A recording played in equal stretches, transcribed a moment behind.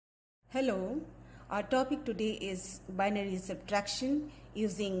Hello, our topic today is binary subtraction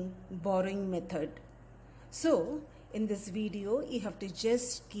using borrowing method. So, in this video, you have to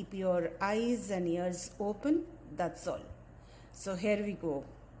just keep your eyes and ears open, that's all. So, here we go.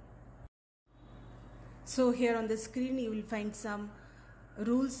 So, here on the screen, you will find some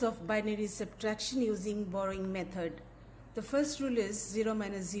rules of binary subtraction using borrowing method. The first rule is 0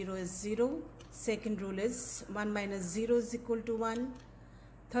 minus 0 is 0. Second rule is 1 minus 0 is equal to 1.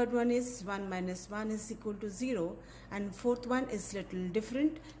 Third one is 1 minus 1 is equal to 0, and fourth one is little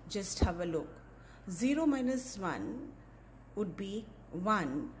different. Just have a look. 0 minus 1 would be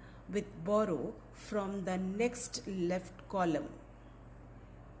 1 with borrow from the next left column.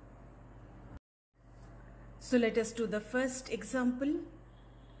 So let us do the first example.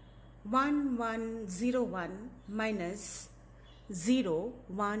 1101 minus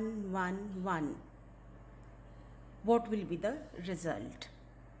 0111. What will be the result?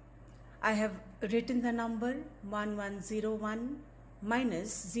 I have written the number 1101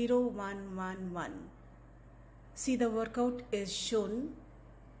 minus 0111. See, the workout is shown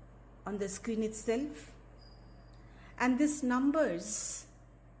on the screen itself, and these numbers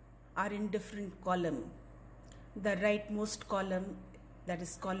are in different column. The rightmost column, that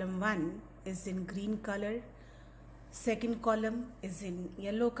is column 1, is in green color. Second column is in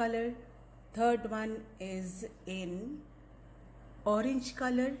yellow color. Third one is in orange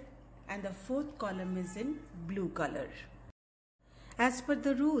color. And the fourth column is in blue color. As per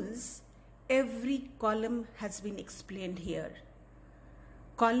the rules, every column has been explained here.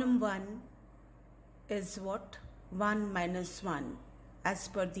 Column 1 is what? 1 minus 1. As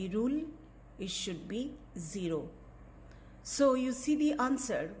per the rule, it should be 0. So you see the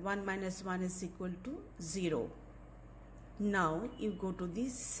answer, 1 minus 1 is equal to 0. Now you go to the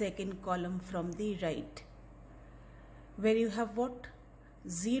second column from the right, where you have what?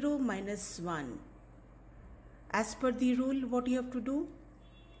 0 minus 1. As per the rule, what you have to do?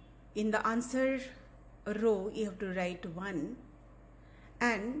 In the answer row, you have to write 1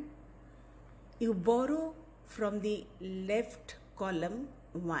 and you borrow from the left column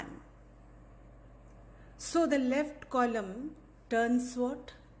 1. So the left column turns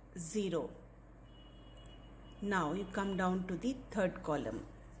what? 0. Now you come down to the third column.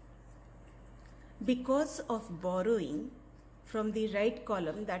 Because of borrowing from the right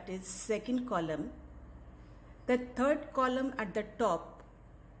column, that is second column, the third column at the top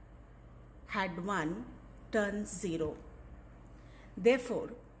had 1, turns 0.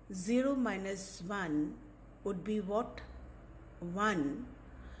 Therefore, 0 minus 1 would be what? 1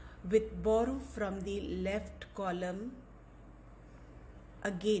 with borrow from the left column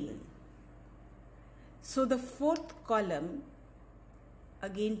again. So the fourth column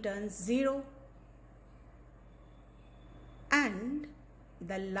again turns 0. And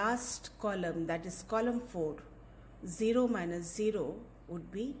the last column, that is column 4, 0 minus 0 would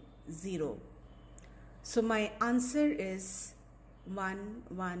be 0. So my answer is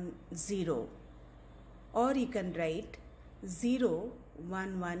 110, or you can write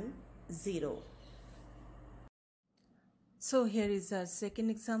 0110. So here is our second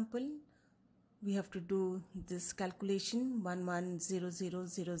example. We have to do this calculation,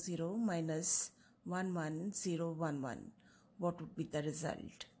 110000 minus 11011. What would be the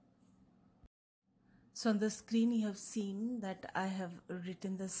result? So on the screen you have seen that I have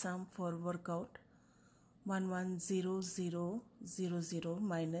written the sum for workout, 110000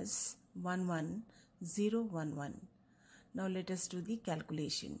 minus 11011. Now let us do the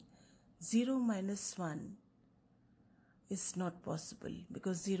calculation. 0 minus 1 is not possible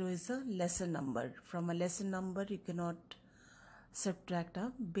because 0 is a lesser number. From a lesser number you cannot subtract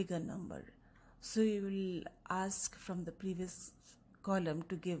a bigger number. So you will ask from the previous column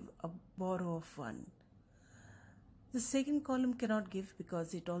to give a borrow of 1. The second column cannot give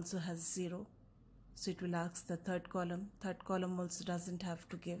because it also has 0. So it will ask the third column. Third column also doesn't have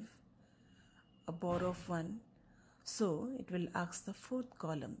to give a borrow of 1. So it will ask the fourth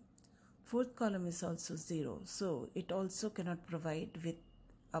column. Fourth column is also 0. So it also cannot provide with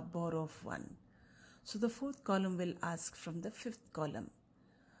a borrow of 1. So the fourth column will ask from the fifth column.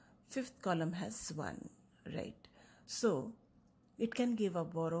 Fifth column has 1, right? So it can give a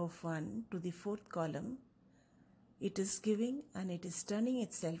borrow of 1 to the fourth column. It is giving and it is turning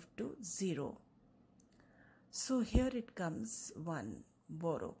itself to 0. So here it comes 1,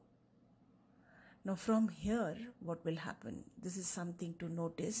 borrow. Now from here, what will happen? This is something to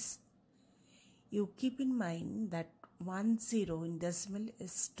notice. You keep in mind that 10 in decimal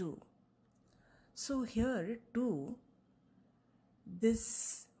is 2. So here 2,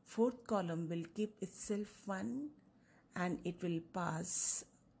 this fourth column will keep itself 1 and it will pass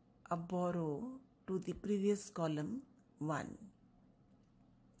a borrow to the previous column 1.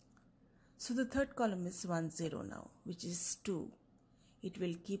 So the third column is 1 0 now, which is 2. It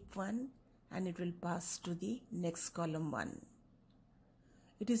will keep 1 and it will pass to the next column 1.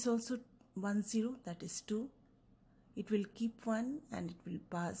 It is also 1 0, that is 2. It will keep 1 and it will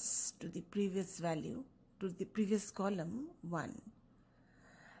pass to the previous value, to the previous column 1.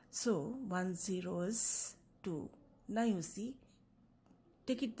 So 1 0 is 2. Now you see,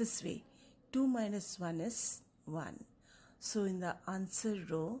 take it this way, 2 minus 1 is 1. So in the answer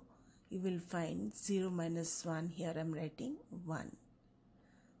row, you will find 0 minus 1, here I am writing 1.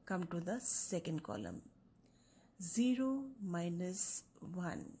 Come to the second column, 0 minus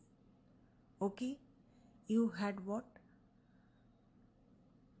 1. Okay, you had what?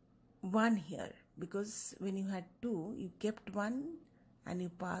 1 here, because when you had 2, you kept 1 and you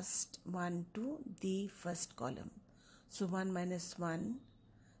passed 1 to the first column. So 1 minus 1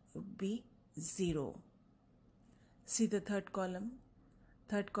 would be 0. See the third column.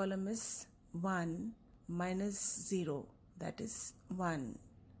 Third column is 1 minus 0, that is 1.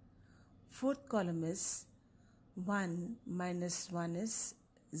 Fourth column is 1 minus 1 is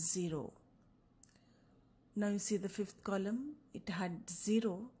 0. Now you see the fifth column, it had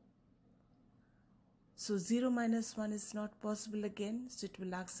 0. So 0 minus 1 is not possible again, so it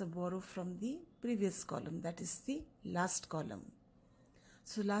will ask a borrow from the previous column, that is the last column.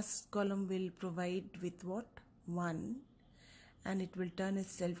 So last column will provide with what? 1, and it will turn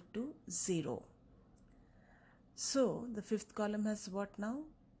itself to 0. So the fifth column has what now?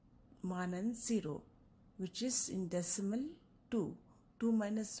 1 and 0, which is in decimal 2. 2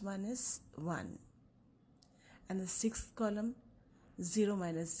 minus 1 is 1. And the sixth column, 0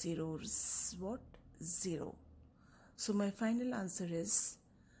 minus 0 is what? 0. So my final answer is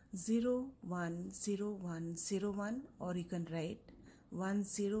 0 1 0 1 0 1, or you can write 1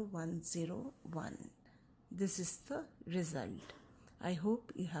 0 1 0 1. This is the result. I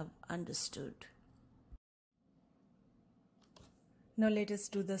hope you have understood. Now let us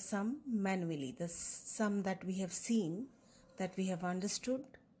do the sum manually. The sum that we have seen, that we have understood,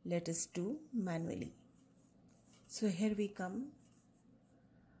 let us do manually. So here we come.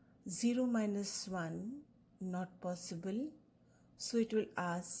 0 minus 1, not possible. So it will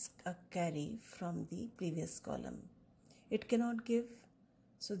ask a carry from the previous column. It cannot give.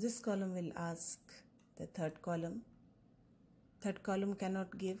 So this column will ask the third column. Third column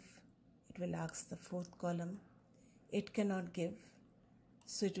cannot give. It will ask the fourth column. It cannot give.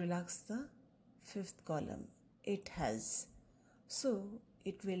 So it will ask the fifth column. It has. So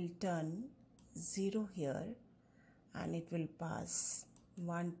it will turn 0 here and it will pass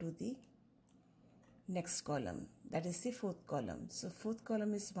 1 to the next column, that is the fourth column. So fourth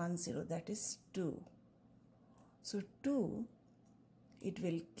column is 1 0, that is 2. So 2, it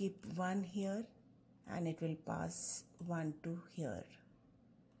will keep 1 here and it will pass 1 to here,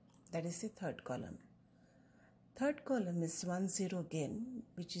 that is the third column. Third column is 1 0 again,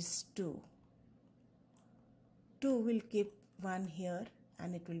 which is 2. 2 will keep 1 here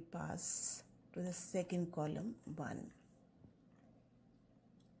and it will pass to the second column 1.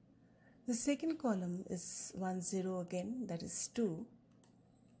 The second column is 1 0 again, that is 2.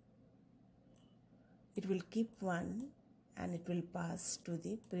 It will keep 1 and it will pass to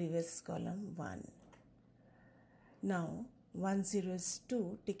the previous column 1. Now 1 0 is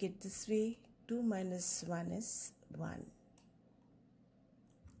 2, take it this way, 2 minus 1 is 1.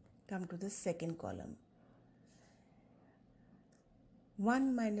 Come to the second column.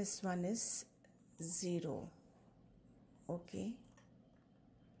 1 minus 1 is 0. Okay.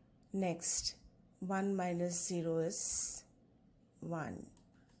 Next, 1 minus 0 is 1.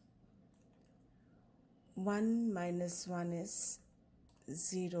 1 minus 1 is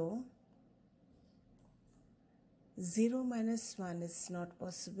 0. 0 minus 1 is not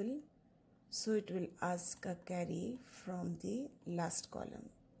possible, so it will ask a carry from the last column.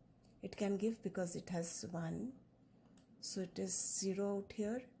 It can give because it has 1, so it is 0 out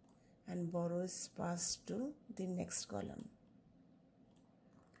here and borrow is passed to the next column.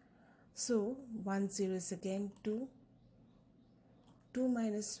 So 1 0 is again 2. 2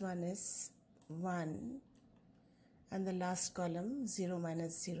 minus 1 is 1, and the last column 0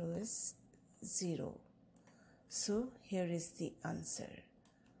 minus 0 is 0. So here is the answer.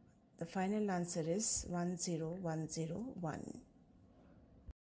 The final answer is 1 0 1 0 1.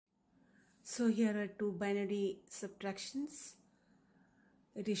 So here are two binary subtractions.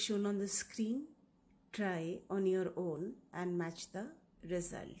 It is shown on the screen. Try on your own and match the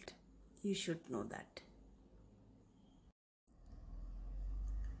result. You should know that.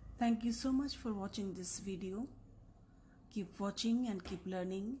 Thank you so much for watching this video. Keep watching and keep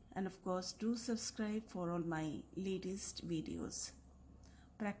learning, and of course do subscribe for all my latest videos.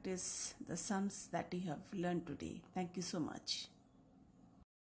 Practice the sums that you have learned today. Thank you so much.